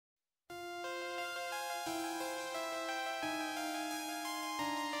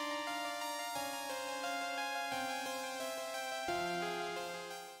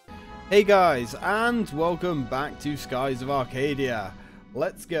Hey guys, and welcome back to Skies of Arcadia.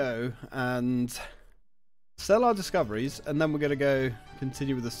 Let's go and sell our discoveries, and then we're going to go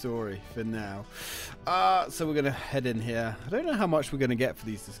continue with the story for now. So we're going to head in here. I don't know how much we're going to get for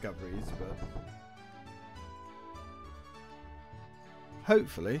these discoveries, but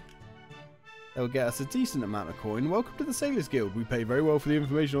hopefully they'll get us a decent amount of coin. Welcome to the Sailors Guild. We pay very well for the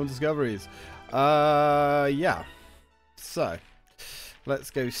information on discoveries. Yeah. So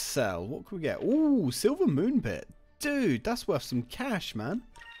let's go sell. What can we get? Ooh, silver moon pit. Dude, that's worth some cash, man.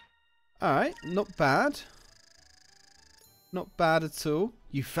 Alright, not bad. Not bad at all.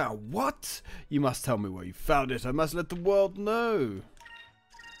 You found what? You must tell me where you found it. I must let the world know.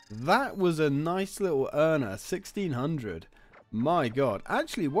 That was a nice little earner. 1600. My god.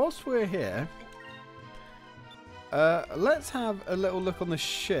 Actually, whilst we're here, let's have a little look on the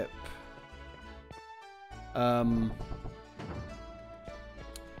ship.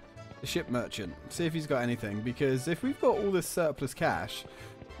 The ship merchant. See if he's got anything. Because if we've got all this surplus cash,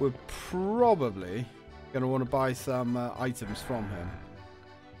 we're probably going to want to buy some items from him.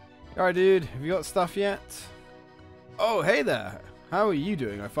 Alright, dude. Have you got stuff yet? Oh, hey there. How are you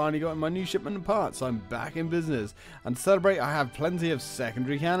doing? I finally got my new shipment of parts. I'm back in business. And to celebrate, I have plenty of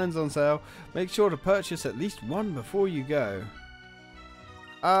secondary cannons on sale. Make sure to purchase at least one before you go.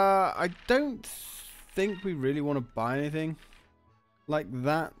 I don't think we really want to buy anything like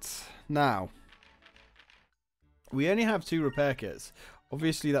that now. We only have 2 repair kits.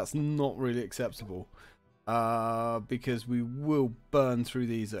 Obviously that's not really acceptable, because we will burn through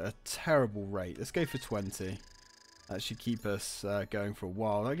these at a terrible rate. Let's go for 20. That should keep us going for a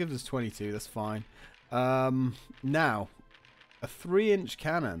while. That gives us 22. That's fine. Now a 3-inch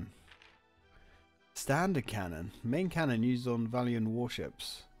cannon, standard cannon, main cannon used on Valiant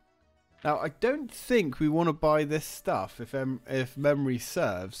warships. Now, I don't think we want to buy this stuff, if memory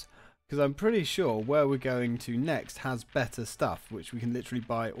serves, because I'm pretty sure where we're going to next has better stuff, which we can literally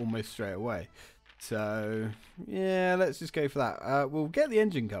buy almost straight away. So, yeah, let's just go for that. We'll get the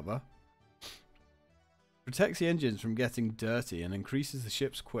engine cover. Protects the engines from getting dirty and increases the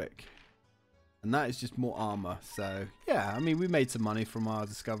ship's quick. And that is just more armor. So, yeah, I mean, we made some money from our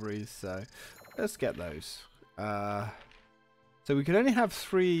discoveries, so let's get those. So we can only have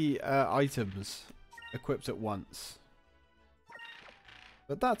 3 items equipped at once.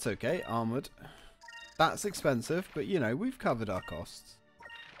 But that's okay. Armoured. That's expensive, but you know, we've covered our costs.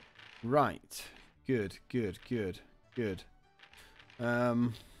 Right. Good, good, good, good.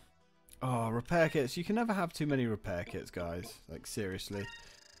 Oh, repair kits. You can never have too many repair kits, guys. Like, seriously.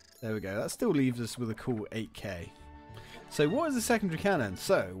 There we go. That still leaves us with a cool 8k. So what is a secondary cannon?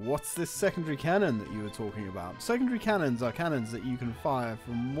 So what's this secondary cannon that you were talking about? Secondary cannons are cannons that you can fire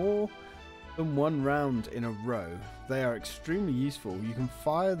from more than 1 round in a row. They are extremely useful. You can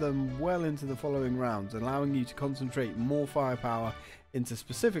fire them well into the following rounds, allowing you to concentrate more firepower into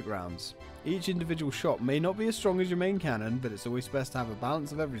specific rounds. Each individual shot may not be as strong as your main cannon, but it's always best to have a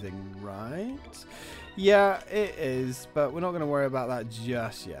balance of everything, right? Yeah, it is, but we're not going to worry about that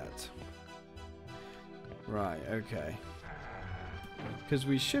just yet. Right, okay. Because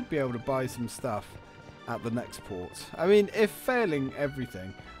we should be able to buy some stuff at the next port. I mean, if failing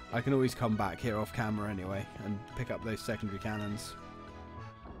everything, I can always come back here off camera anyway and pick up those secondary cannons.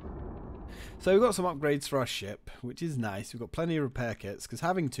 So we've got some upgrades for our ship, which is nice. We've got plenty of repair kits, because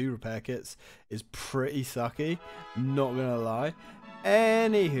having 2 repair kits is pretty sucky, not gonna lie.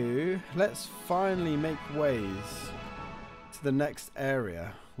 Anywho, let's finally make ways to the next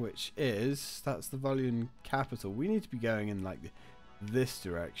area, which is, that's the Valiant capital. We need to be going in like this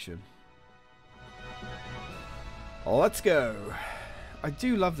direction. Let's go. I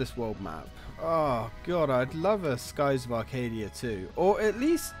do love this world map. Oh god, I'd love a Skies of Arcadia too, or at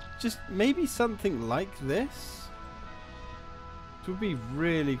least just maybe something like this. It would be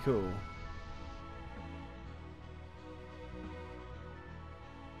really cool.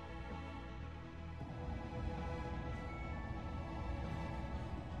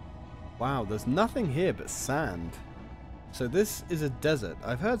 Wow, there's nothing here but sand. So this is a desert.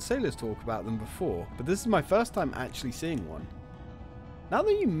 I've heard sailors talk about them before, but this is my first time actually seeing one. Now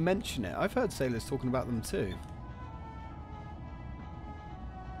that you mention it, I've heard sailors talking about them too.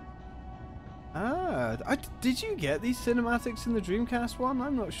 Did you get these cinematics in the Dreamcast one?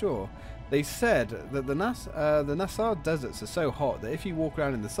 I'm not sure. They said that the Nassau deserts are so hot that if you walk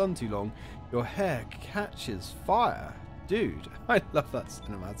around in the sun too long, your hair catches fire. Dude, I love that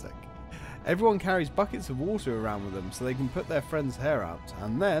cinematic. Everyone carries buckets of water around with them so they can put their friend's hair out.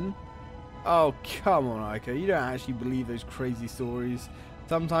 And then... Oh, come on, Ica. You don't actually believe those crazy stories.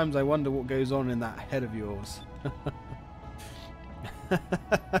 Sometimes I wonder what goes on in that head of yours.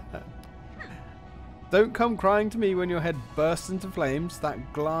 Don't come crying to me when your head bursts into flames.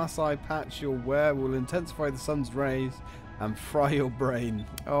 That glass eye patch you'll wear will intensify the sun's rays and fry your brain.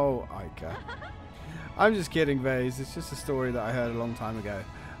 Oh, Ica. I'm just kidding, Vase. It's just a story that I heard a long time ago.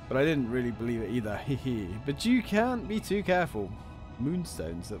 But I didn't really believe it either. Hehe. But you can't be too careful.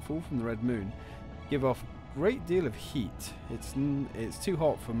 Moonstones that fall from the red moon give off a great deal of heat. It's too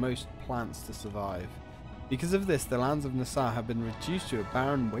hot for most plants to survive. Because of this, the lands of Nassau have been reduced to a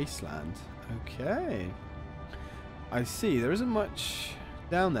barren wasteland. Okay. I see. There isn't much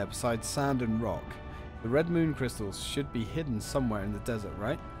down there besides sand and rock. The red moon crystals should be hidden somewhere in the desert,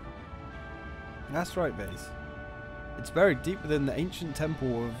 right? That's right, Vase. It's buried deep within the ancient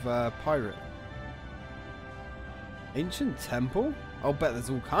temple of Pirate. Ancient temple? I'll bet there's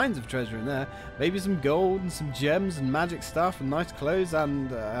all kinds of treasure in there. Maybe some gold and some gems and magic stuff and nice clothes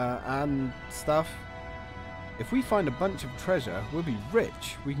and stuff. If we find a bunch of treasure, we'll be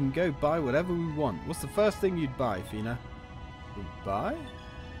rich. We can go buy whatever we want. What's the first thing you'd buy, Fina? Buy?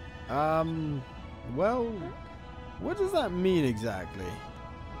 Well, what does that mean exactly?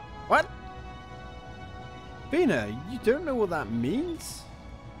 What? Fina, you don't know what that means?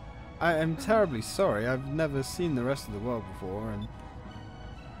 I am terribly sorry. I've never seen the rest of the world before, and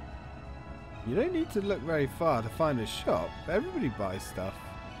you don't need to look very far to find a shop. Everybody buys stuff.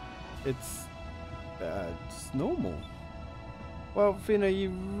 It's normal. Well, Fina, you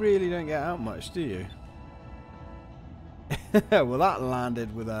really don't get out much, do you? Well, that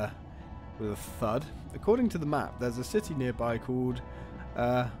landed with a thud. According to the map, there's a city nearby called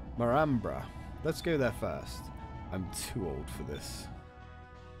Marambra. Let's go there first. I'm too old for this.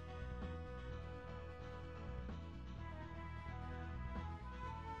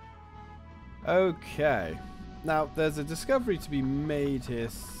 Okay. Now, there's a discovery to be made here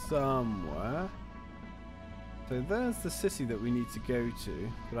somewhere. So there's the city that we need to go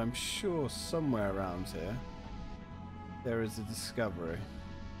to, but I'm sure somewhere around here there is a discovery.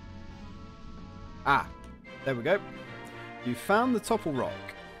 Ah, there we go. You found the Topple Rock.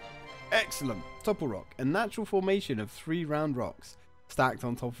 Excellent. Topple Rock, a natural formation of 3 round rocks stacked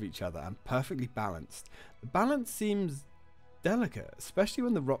on top of each other and perfectly balanced. The balance seems delicate, especially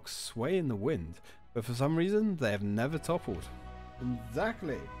when the rocks sway in the wind, but for some reason they have never toppled.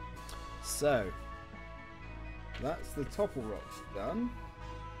 Exactly. So that's the Topple Rocks done.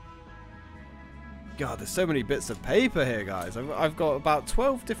 God, there's so many bits of paper here, guys. I've got about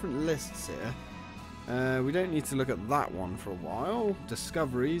 12 different lists here. We don't need to look at that one for a while.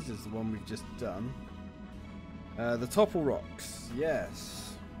 Discoveries is the one we've just done. The Topple Rocks,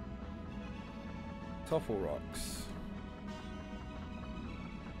 yes. Topple Rocks.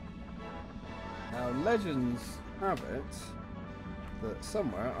 Now, legends have it that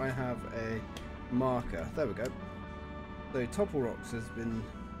somewhere I have a marker. There we go. So Topple Rocks has been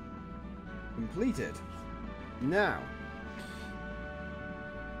completed. Now,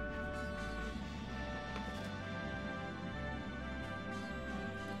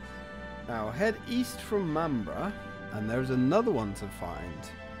 head east from Mambra, and there's another one to find.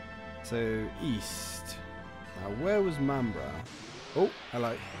 So east. Now, where was Mambra? Oh,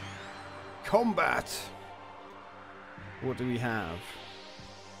 hello. Combat. What do we have?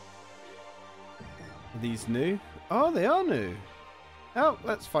 Are these new? Oh, they are new. Oh,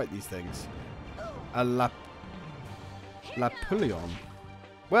 let's fight these things. A Lapullion.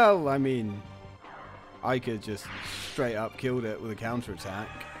 Well, I mean, I could just straight up killed it with a counterattack.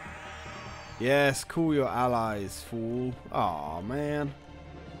 Yes, call your allies, fool. Aw, man.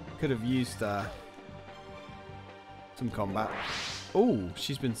 Could have used some combat. Oh,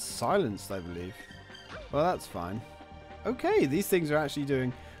 she's been silenced, I believe. Well, that's fine. Okay, these things are actually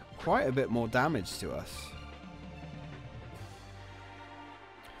doing quite a bit more damage to us.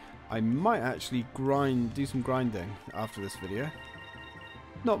 I might actually do some grinding after this video.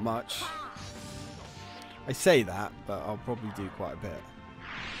 Not much. I say that, but I'll probably do quite a bit.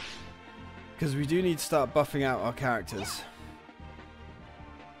 Because we do need to start buffing out our characters.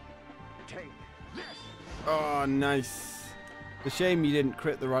 Oh, nice. It's a shame you didn't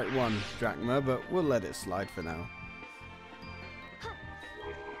crit the right one, Drachma, but we'll let it slide for now.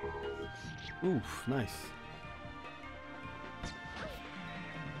 Oof, nice.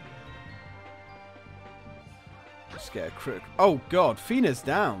 Just get a crit. Oh god, Fina's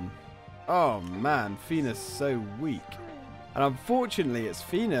down. Oh man, Fina's so weak. And unfortunately, it's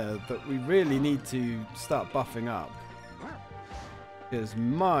Fina that we really need to start buffing up. Because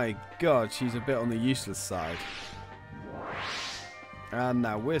my god, she's a bit on the useless side. And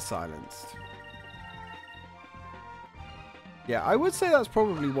now we're silenced. Yeah, I would say that's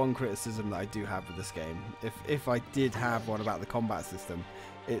probably one criticism that I do have with this game. If I did have one about the combat system,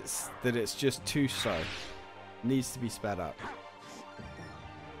 it's that it's just too slow. Needs to be sped up.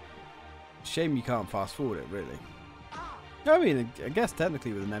 Shame you can't fast forward it, really. I mean, I guess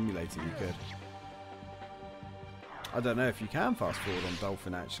technically with an emulator you could. I don't know if you can fast forward on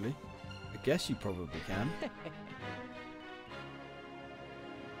Dolphin, actually. I guess you probably can.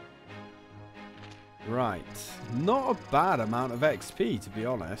 Right. Not a bad amount of XP, to be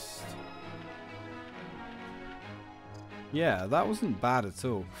honest. Yeah, that wasn't bad at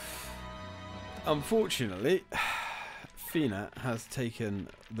all. Unfortunately, Fina has taken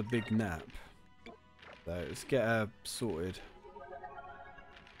the big nap. So let's get her sorted.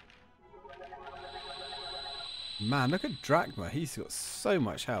 Man, look at Drachma. He's got so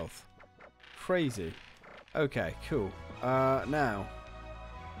much health. Crazy. Okay, cool. Now.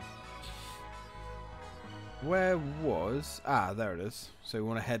 Where was... Ah, there it is. So we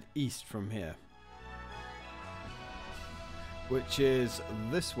want to head east from here. Which is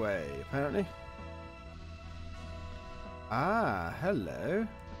this way, apparently. Ah, hello.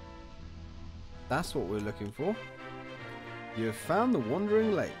 That's what we're looking for. You have found the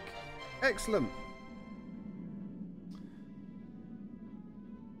Wandering Lake. Excellent.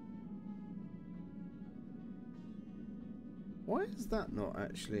 Why is that not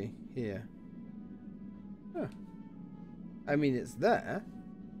actually here? Huh. I mean, it's there.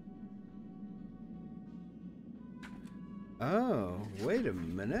 Oh, wait a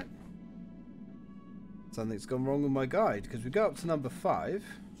minute. Something's gone wrong with my guide, because we go up to number 5,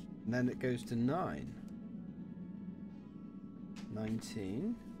 and then it goes to 9.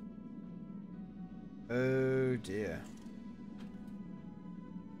 19. Oh dear.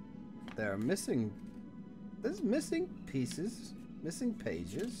 There are missing... There's missing pieces, missing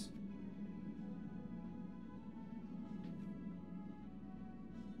pages.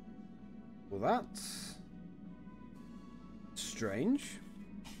 Well, that's strange.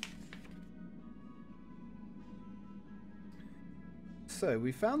 So,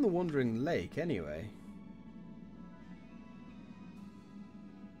 we found the Wandering Lake anyway.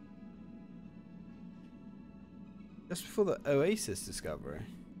 Just before the Oasis discovery.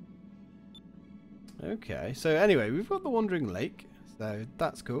 Okay, so anyway, we've got the Wandering Lake, so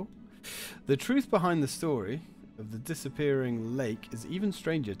that's cool. The truth behind the story of the disappearing lake is even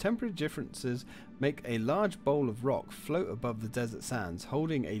stranger. Temporary differences make a large bowl of rock float above the desert sands,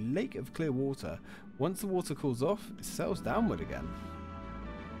 holding a lake of clear water. Once the water cools off, it settles downward again.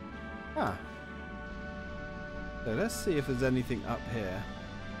 Ah. So let's see if there's anything up here.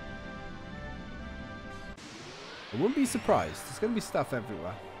 I wouldn't be surprised. There's going to be stuff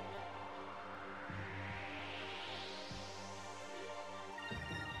everywhere.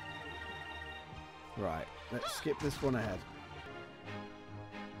 Right, let's skip this one ahead.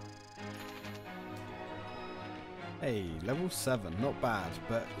 Hey, level 7, not bad,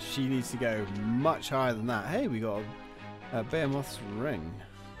 but she needs to go much higher than that. Hey, we got a Behemoth's ring.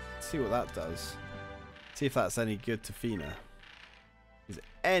 Let's see what that does. See if that's any good to Fina. Is there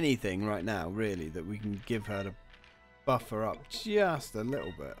anything right now, really, that we can give her to buff her up just a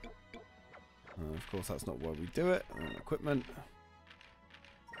little bit? Of course, that's not where we do it. Equipment.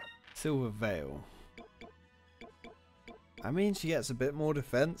 Silver Veil. I mean, she gets a bit more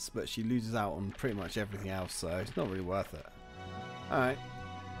defense, but she loses out on pretty much everything else, so it's not really worth it. Alright.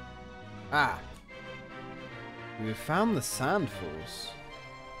 Ah! We've found the Sandfalls.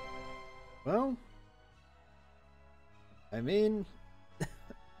 Well, I mean,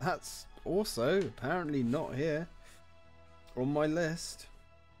 that's also apparently not here on my list.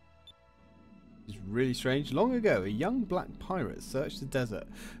 It's really strange. Long ago, a young black pirate searched the desert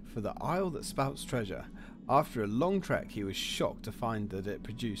for the isle that spouts treasure. After a long trek, he was shocked to find that it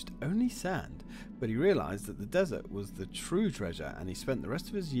produced only sand, but he realized that the desert was the true treasure, and he spent the rest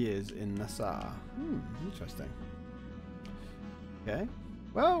of his years in Nassau. Interesting. Okay.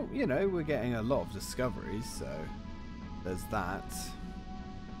 Well, you know, we're getting a lot of discoveries, so there's that.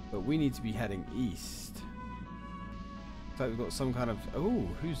 But we need to be heading east. So we've got some kind of... Oh,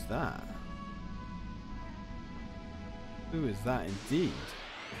 who's that? Who is that indeed?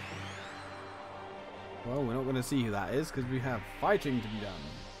 Well, we're not going to see who that is because we have fighting to be done.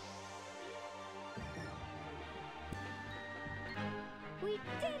 We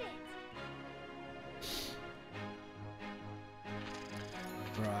did it!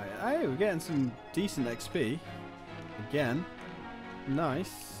 Right, hey, we're getting some decent XP. Again.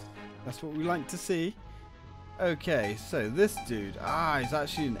 Nice. That's what we like to see. Okay, so this dude, he's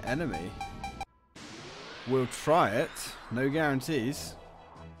actually an enemy. We'll try it. No guarantees.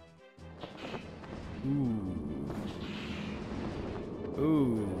 Ooh.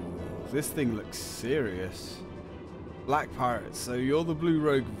 Ooh, this thing looks serious. Black Pirates, so you're the Blue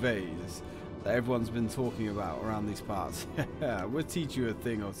Rogue Vase that everyone's been talking about around these parts. We'll teach you a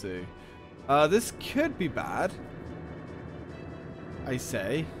thing or two. This could be bad, I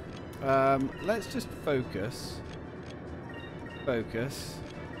say. Let's just focus. Focus.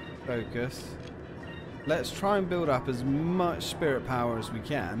 Focus. Let's try and build up as much spirit power as we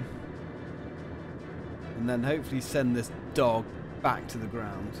can. And then hopefully send this dog back to the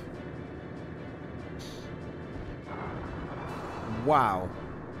ground. Wow.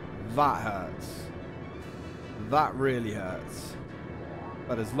 That hurts. That really hurts.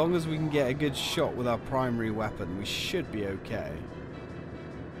 But as long as we can get a good shot with our primary weapon, we should be okay.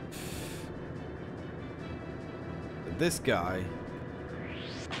 But this guy...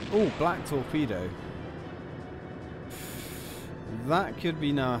 Oh, black torpedo. That could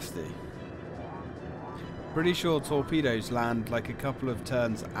be nasty. Pretty sure torpedoes land like a couple of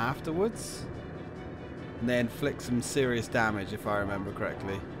turns afterwards. And they inflict some serious damage if I remember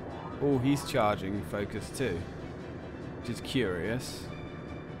correctly. Oh, he's charging focus too. Which is curious.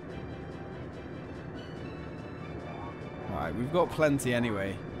 Alright, we've got plenty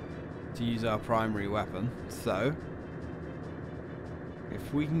anyway to use our primary weapon. So,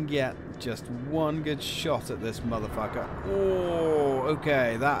 if we can get just one good shot at this motherfucker. Oh,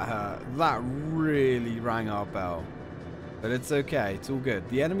 okay, that hurt. That really rang our bell. But it's okay, it's all good.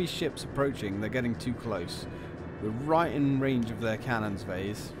 The enemy ship's approaching, they're getting too close. We're right in range of their cannons,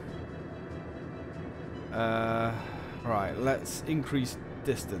 Vase. Right, let's increase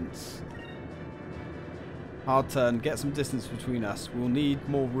distance. Hard turn, get some distance between us. We'll need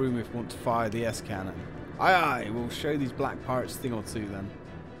more room if we want to fire the S-cannon. Aye aye, we'll show these black pirates a thing or two then.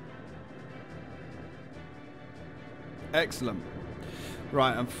 Excellent.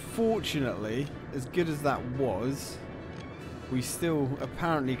 Right, unfortunately, as good as that was, we still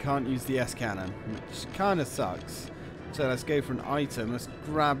apparently can't use the S-cannon, which kind of sucks. So let's go for an item. Let's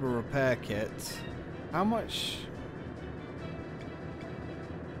grab a repair kit. How much?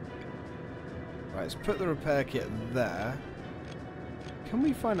 Right, let's put the repair kit there. Can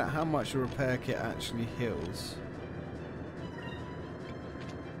we find out how much a repair kit actually heals?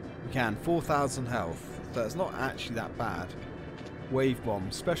 We can. 4,000 health. So it's not actually that bad. Wave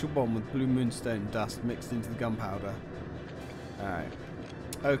bomb. Special bomb with blue moonstone dust mixed into the gunpowder. Alright.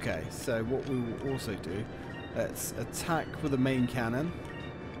 Okay, so what we will also do, let's attack with the main cannon.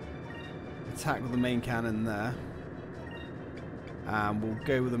 Attack with the main cannon there. And we'll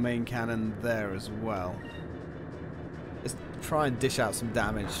go with the main cannon there as well. Let's try and dish out some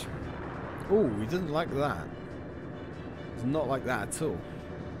damage. Oh, he doesn't like that. It's not like that at all.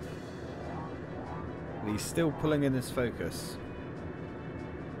 But he's still pulling in his focus.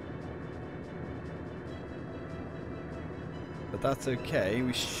 But that's okay.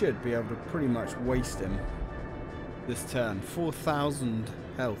 We should be able to pretty much waste him this turn. 4,000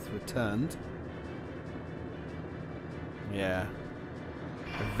 health returned. Yeah.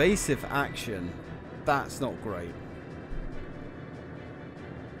 Evasive action. That's not great.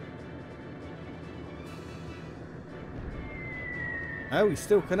 Oh, he's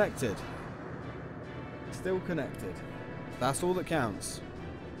still connected. Still connected. That's all that counts.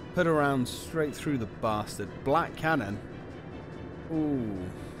 Put a round straight through the bastard. Black cannon. Ooh.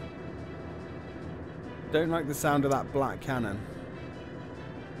 Don't like the sound of that black cannon.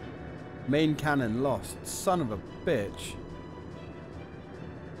 Main cannon lost. Son of a bitch.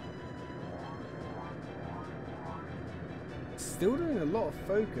 Still doing a lot of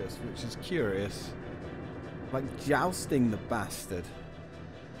focus, which is curious. Like jousting the bastard.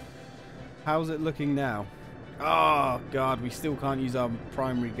 How's it looking now? Oh god, we still can't use our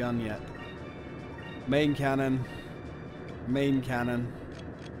primary gun yet. Main cannon. Main cannon.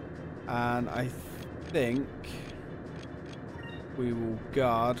 And I think we will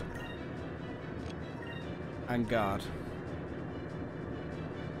guard and guard.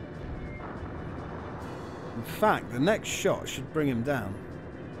 In fact, the next shot should bring him down.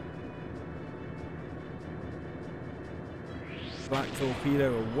 Black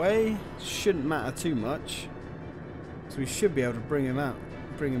torpedo away. Shouldn't matter too much. So we should be able to bring him out.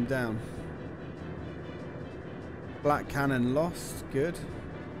 Bring him down. Black cannon lost. Good.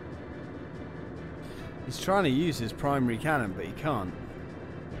 He's trying to use his primary cannon, but he can't.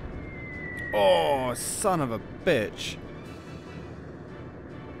 Oh, son of a bitch.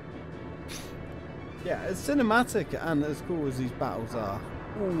 Yeah, as cinematic and as cool as these battles are.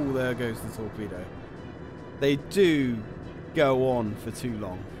 Oh, there goes the torpedo. They do go on for too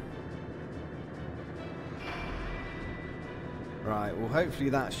long. Right, well hopefully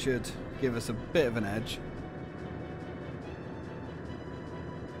that should give us a bit of an edge.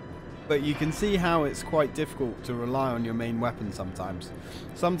 But you can see how it's quite difficult to rely on your main weapon sometimes.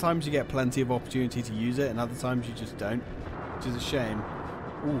 Sometimes you get plenty of opportunity to use it, and other times you just don't, which is a shame.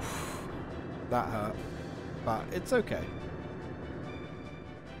 Oof, that hurt. But it's okay.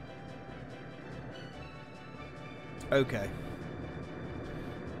 Okay.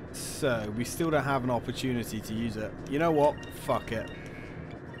 So, we still don't have an opportunity to use it. You know what? Fuck it.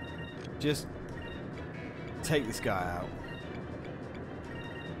 Just take this guy out.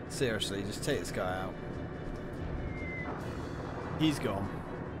 Seriously, just take this guy out. He's gone.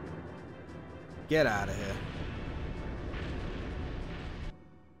 Get out of here.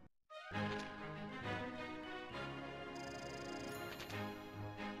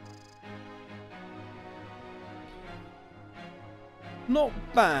 Not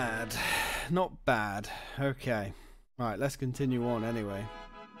bad. Not bad. Okay. Right, let's continue on anyway.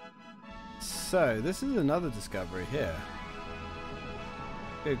 So, this is another discovery here.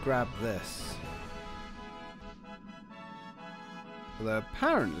 Go grab this. Although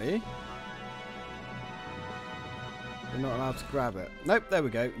apparently you're not allowed to grab it. Nope, there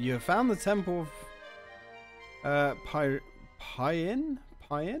we go. You have found the temple of Payin?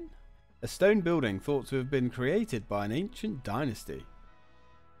 A stone building thought to have been created by an ancient dynasty.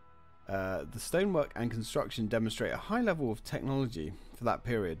 The stonework and construction demonstrate a high level of technology for that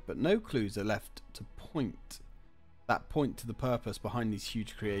period, but no clues are left to point to the purpose behind these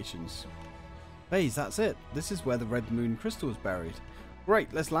huge creations. Baze, that's it. This is where the Red Moon crystal is buried.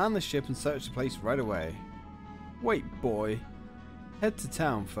 Great, let's land the ship and search the place right away. Wait, boy. Head to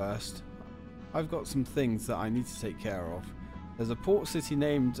town first. I've got some things that I need to take care of. There's a port city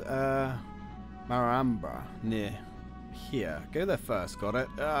named Maramba near here. Go there first, got it?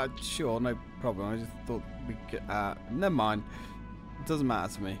 Sure, no problem. I just thought we could... never mind. It doesn't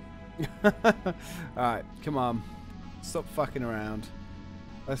matter to me. Alright, come on. Stop fucking around.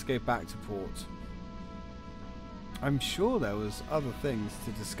 Let's go back to port. I'm sure there was other things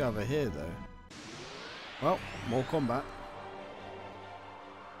to discover here, though. Well, more combat.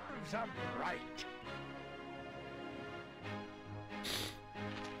 Right.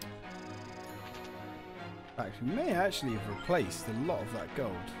 In fact, we may actually have replaced a lot of that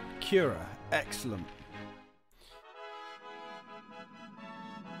gold. Cura, excellent.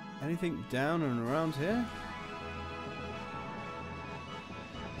 Anything down and around here?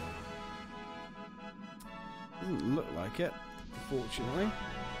 Doesn't look like it, unfortunately.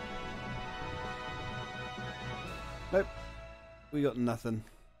 Nope, we got nothing.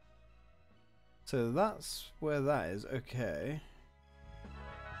 So that's where that is. Okay.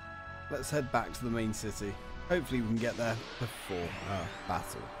 Let's head back to the main city. Hopefully we can get there before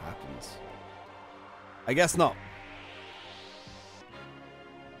battle happens. I guess not.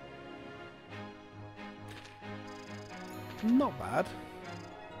 Not bad.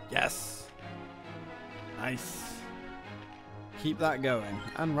 Yes. Nice. Keep that going.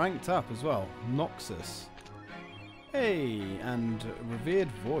 And ranked up as well. Noxus. Hey, and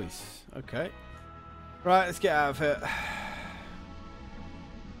revered voice. Okay. Right, let's get out of here.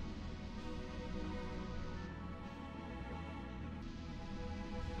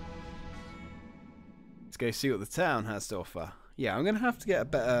 Let's go see what the town has to offer. Yeah, I'm going to have to get a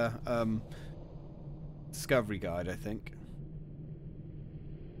better discovery guide, I think.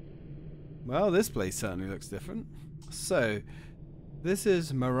 Well, this place certainly looks different. So, this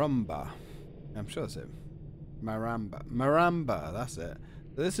is Maramba. I'm sure that's it. Maramba. Maramba, that's it.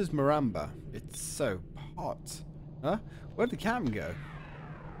 This is Maramba. It's so hot. Huh? Where'd the captain go?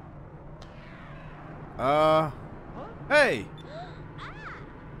 Hey!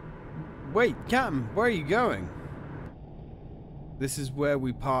 Wait, Captain, where are you going? This is where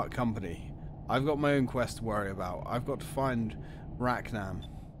we part company. I've got my own quest to worry about. I've got to find Raknam.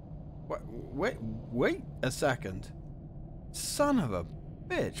 Wait a second. Son of a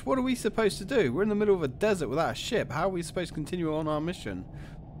bitch, what are we supposed to do? We're in the middle of a desert without a ship. How are we supposed to continue on our mission?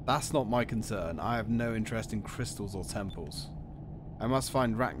 That's not my concern. I have no interest in crystals or temples. I must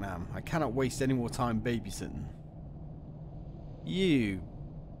find Raknam. I cannot waste any more time babysitting. You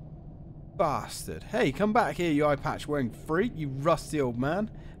bastard. Hey, come back here, you eye patch wearing freak, you rusty old man.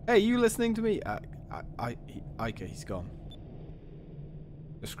 Hey, you listening to me? Okay, he's gone.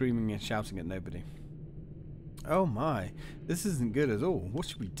 They're screaming and shouting at nobody. Oh my, this isn't good at all. What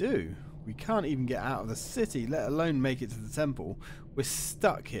should we do? We can't even get out of the city, let alone make it to the temple. We're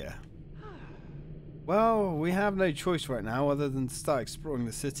stuck here. Well, we have no choice right now other than to start exploring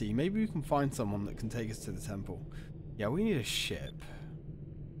the city. Maybe we can find someone that can take us to the temple. Yeah, we need a ship.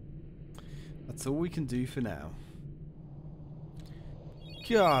 That's all we can do for now.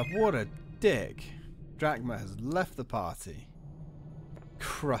 God, what a dick. Drachma has left the party.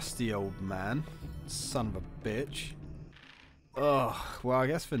 Crusty old man. Son of a bitch. Ugh. Well, I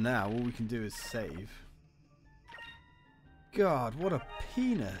guess for now, all we can do is save. God, what a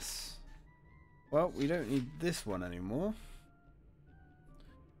penis. Well, we don't need this one anymore.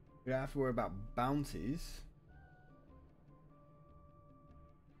 We don't have to worry about bounties.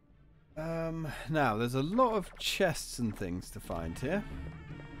 Now, there's a lot of chests and things to find here.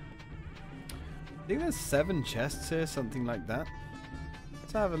 I think there's 7 chests here, something like that.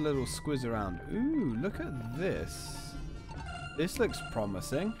 Let's have a little squiz around. Ooh, look at this. This looks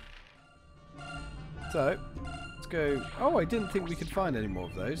promising. So, let's go. Oh, I didn't think we could find any more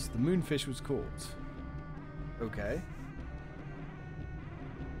of those. The moonfish was caught. Okay.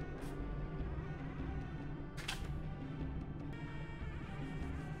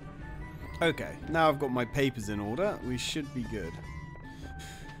 Okay, now I've got my papers in order. We should be good.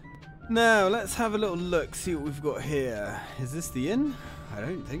 Now, let's have a little look, see what we've got here. Is this the inn? I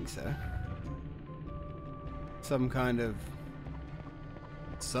don't think so. Some kind of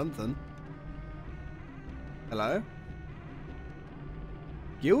something. Hello?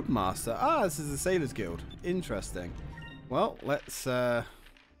 Guildmaster. Ah, this is the Sailors Guild. Interesting. Well, let's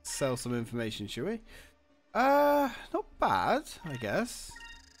sell some information, shall we? Not bad, I guess.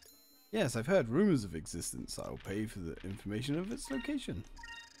 Yes, I've heard rumors of existence. I'll pay for the information of its location.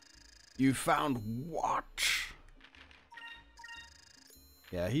 You found what?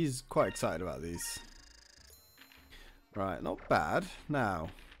 Yeah, he's quite excited about these. Right, not bad. Now,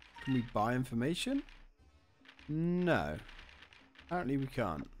 can we buy information? No. Apparently we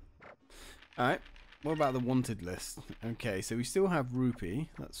can't. Alright, what about the wanted list? Okay, so we still have rupee.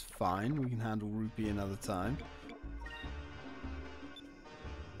 That's fine. We can handle rupee another time.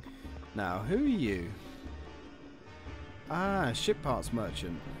 Now, who are you? Ah, ship parts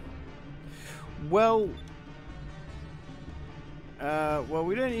merchant. Well,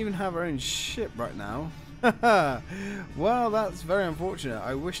 we don't even have our own ship right now. Well, that's very unfortunate.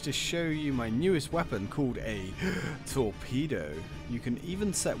 I wish to show you my newest weapon called a torpedo. You can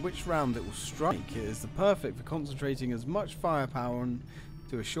even set which round it will strike. It is the perfect for concentrating as much firepower on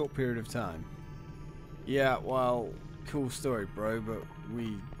to a short period of time. Yeah, well, cool story, bro, but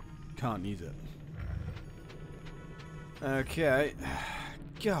we can't use it. Okay.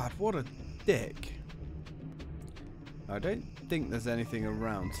 God, what a dick. I don't think there's anything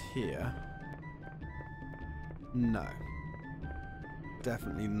around here. No.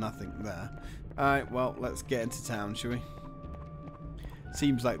 Definitely nothing there. Alright, well, let's get into town, shall we?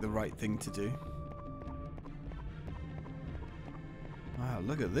 Seems like the right thing to do. Wow,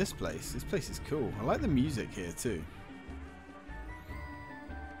 look at this place. This place is cool. I like the music here, too.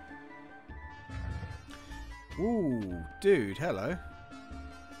 Ooh, dude, hello.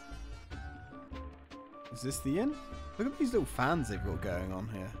 Is this the inn? Look at these little fans they've got going on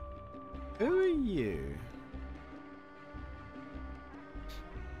here. Who are you?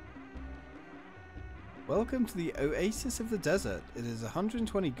 Welcome to the Oasis of the Desert. It is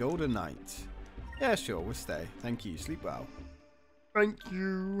 120 gold a night. Yeah, sure, we'll stay. Thank you. Sleep well. Thank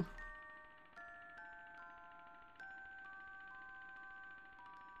you.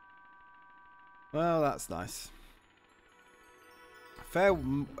 Well, that's nice.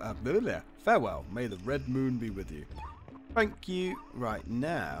 Farewell. May the red moon be with you. Thank you. Right,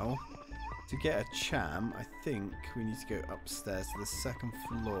 now, to get a cham, I think we need to go upstairs to the 2nd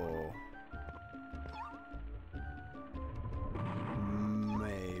floor.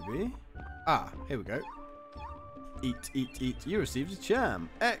 Maybe. Ah, here we go. Eat. You received a cham.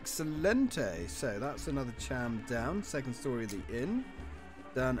 Excellente. So that's another cham down. 2nd story of the inn.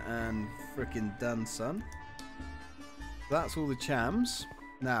 Done and frickin' done, son. That's all the chams.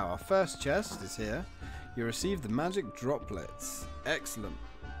 Now, our first chest is here. You received the magic droplets. Excellent.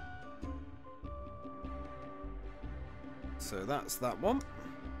 So that's that one.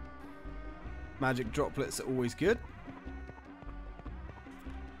 Magic droplets are always good.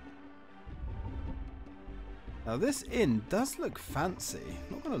 Now, this inn does look fancy.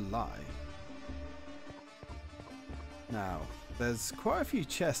 Not gonna lie. Now, there's quite a few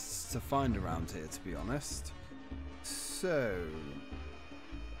chests to find around here, to be honest. So,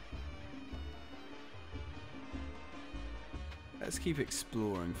 let's keep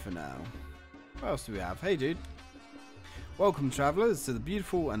exploring for now. What else do we have? Hey, dude. Welcome, travellers, to the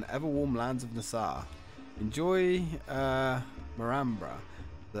beautiful and ever-warm lands of Nassar. Enjoy Marambra,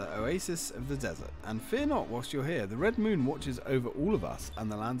 the oasis of the desert. And fear not whilst you're here. The red moon watches over all of us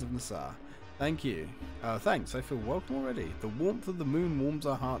and the lands of Nassar. Thank you. Thanks, I feel welcome already. The warmth of the moon warms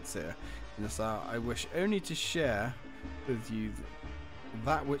our hearts here. Nassar, I wish only to share with you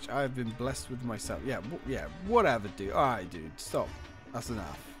that which I have been blessed with myself. Yeah, whatever, dude. Alright, dude, stop. That's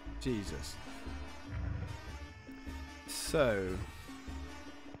enough. Jesus. So,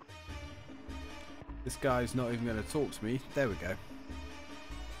 this guy's not even going to talk to me. There we go.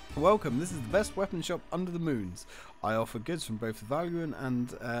 Welcome, this is the best weapon shop under the moons. I offer goods from both the Valuan and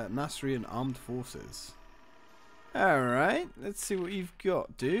Nasrian armed forces. Alright, let's see what you've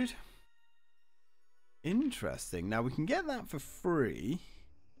got, dude. Interesting. Now we can get that for free.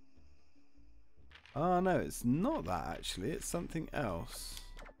 Oh no, it's not that actually. It's something else.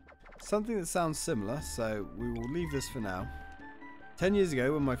 Something that sounds similar, so we will leave this for now. 10 years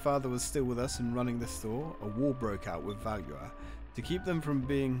ago, when my father was still with us and running the store, a war broke out with Valua. To keep them from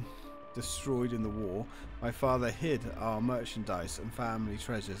being destroyed in the war, my father hid our merchandise and family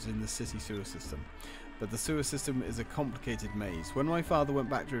treasures in the city sewer system. But the sewer system is a complicated maze. When my father went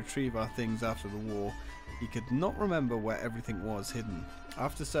back to retrieve our things after the war, he could not remember where everything was hidden.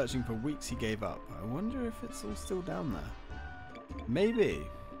 After searching for weeks, he gave up. I wonder if it's all still down there. Maybe.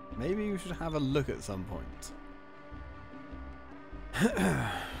 Maybe we should have a look at some point.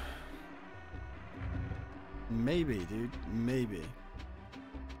 Maybe, dude. Maybe.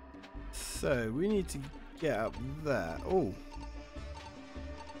 So, we need to get up there. Oh.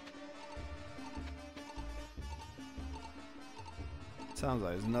 Sounds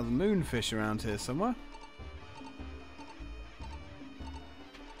like there's another moonfish around here somewhere.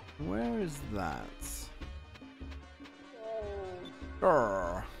 Where is that?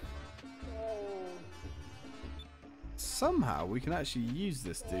 Grr. Somehow we can actually use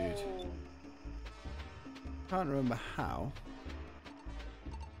this dude. Can't remember how.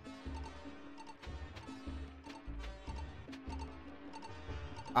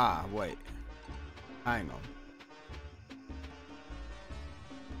 Ah, wait. Hang on.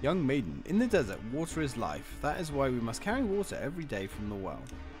 Young maiden, in the desert, water is life. That is why we must carry water every day from the well.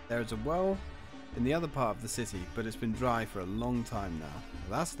 There is a well in the other part of the city, but it's been dry for a long time now.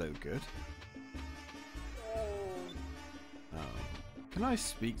 Well, that's no good. Oh. Can I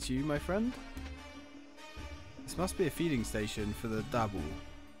speak to you, my friend? This must be a feeding station for the Dabu.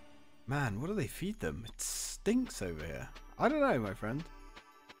 Man, what do they feed them? It stinks over here. I don't know, my friend.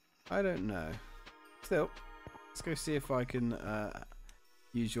 I don't know. Still, let's go see if I can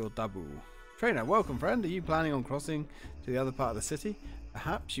use your Dabu. Trainer, welcome, friend. Are you planning on crossing to the other part of the city?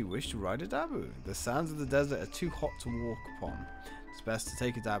 Perhaps you wish to ride a Dabu. The sands of the desert are too hot to walk upon. It's best to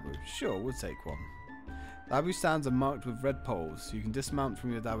take a Dabu. Sure, we'll take one. Dabu stands are marked with red poles. You can dismount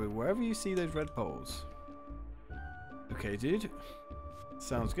from your Dabu wherever you see those red poles. Okay, dude.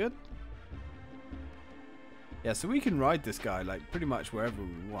 Sounds good. Yeah, so we can ride this guy like pretty much wherever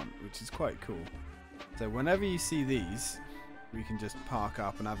we want, which is quite cool. So whenever you see these, we can just park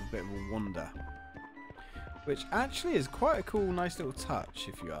up and have a bit of a wander. Which actually is quite a cool, nice little touch,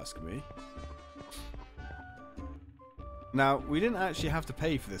 if you ask me. Now, we didn't actually have to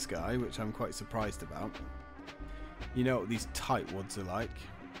pay for this guy, which I'm quite surprised about. You know what these tightwads are like.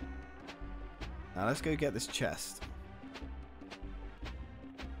 Now, let's go get this chest.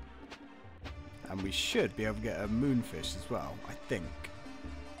 And we should be able to get a moonfish as well, I think.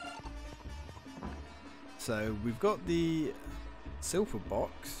 So, we've got the silver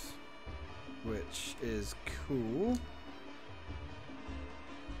box, which is cool.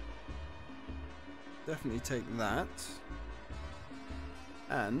 Definitely take that.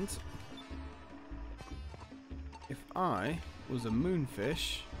 And if I was a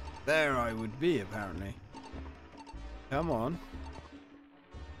moonfish, there I would be apparently. Come on.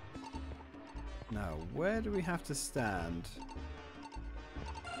 Now, where do we have to stand?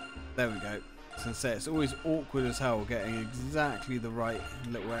 There we go. I was going to say, it's always awkward as hell getting exactly the right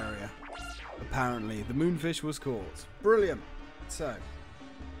little area. Apparently, the moonfish was caught. Brilliant. So,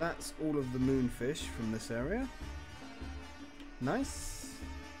 that's all of the moonfish from this area. Nice.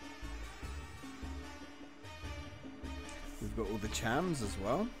 We've got all the chams as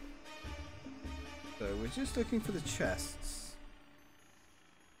well. So, we're just looking for the chests.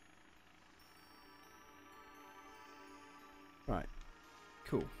 Right.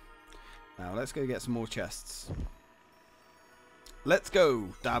 Cool. Now, let's go get some more chests. Let's go,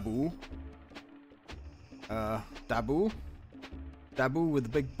 Dabu. Dabu? Dabu with the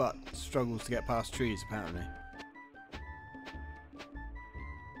big butt struggles to get past trees, apparently.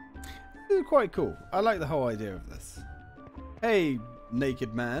 This is quite cool. I like the whole idea of this. Hey,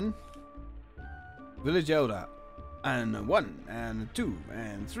 naked man. Village elder. And 1, and 2,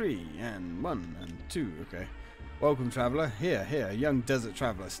 and 3, and 1, and 2. Okay. Welcome, traveller. Here, young desert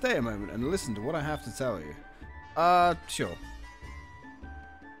traveller. Stay a moment and listen to what I have to tell you. Sure.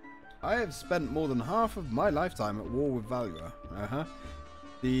 I have spent more than half of my lifetime at war with Valua.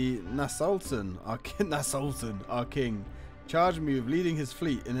 The Nasultan, our king, charging me with leading his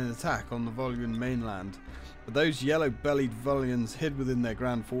fleet in an attack on the Voluan mainland. But those yellow-bellied Voluans hid within their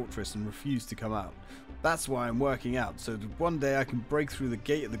grand fortress and refused to come out. That's why I'm working out, so that one day I can break through the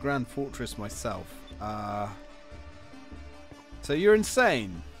gate of the grand fortress myself. So you're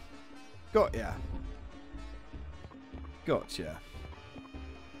insane. Got ya. Gotcha.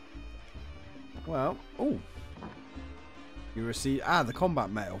 Well, oh. You receive... Ah, the combat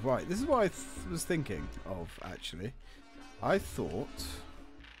mail. Right, this is what I was thinking of, actually. I thought...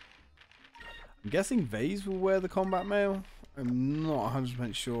 I'm guessing Vase will wear the combat mail. I'm not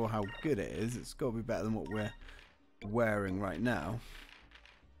 100% sure how good it is. It's got to be better than what we're wearing right now.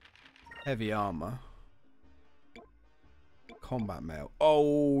 Heavy armor. Combat mail.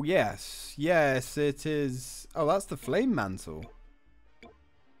 Oh, yes. Yes, it is. Oh, that's the flame mantle.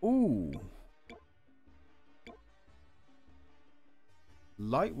 Ooh.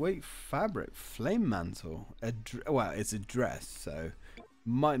 Lightweight fabric. Flame mantle. Well, it's a dress, so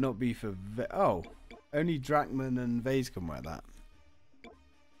might not be for... Oh, only Drachman and Vase can wear that.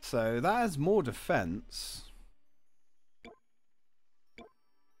 So that has more defense.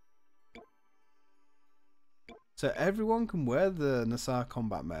 So everyone can wear the Nassar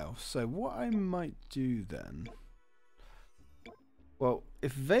combat mail. So what I might do then... Well,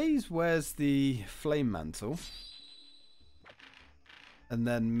 if Vase wears the flame mantle... And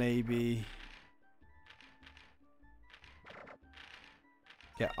then maybe...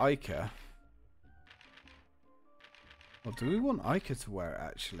 Get Ica. Well, do we want Ica to wear it,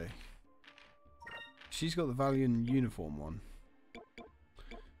 actually? She's got the Valiant uniform one.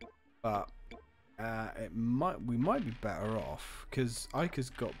 But... we might be better off because Ica's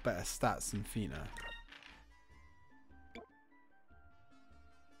got better stats than Fina.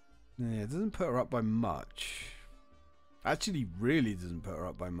 Yeah, it doesn't put her up by much. Actually, really doesn't put her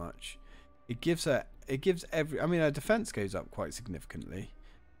up by much. It gives her. It gives every. I mean, her defense goes up quite significantly,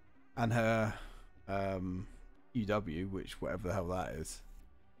 and her UW, which whatever the hell that is.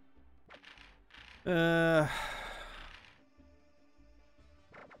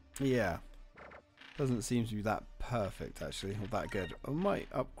 Yeah. Doesn't seem to be that perfect, actually, or that good. I might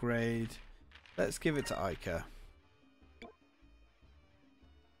upgrade. Let's give it to Ica.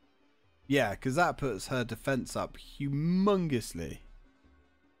 Yeah, because that puts her defense up humongously.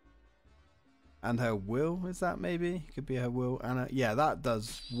 And her will, is that maybe? Could be her will. And her, yeah, that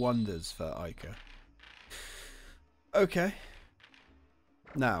does wonders for Ica. Okay.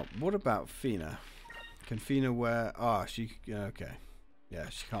 Now, what about Fina? Can Fina wear... Ah, she... Okay. Yeah,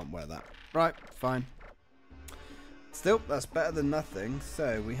 she can't wear that. Right, fine. Still, that's better than nothing.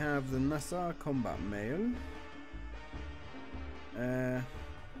 So, we have the Nassar combat mail.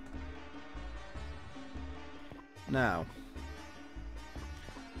 Now,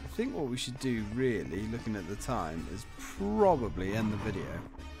 I think what we should do, really, looking at the time, is probably end the video.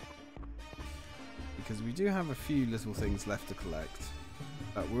 Because we do have a few little things left to collect.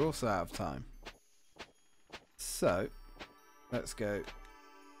 But we're also out of time. So, let's go...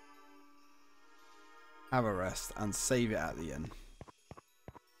 have a rest and save it at the end.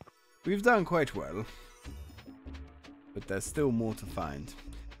 We've done quite well, but there's still more to find.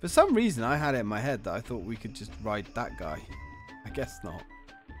 For some reason I had it in my head that I thought we could just ride that guy. I guess not.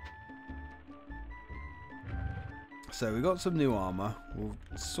 So we got some new armor. We'll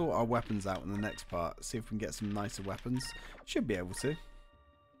sort our weapons out in the next part, see if we can get some nicer weapons. Should be able to.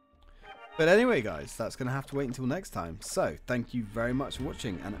 But anyway guys, that's going to have to wait until next time. So thank you very much for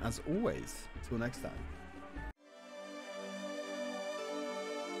watching, and as always, till next time.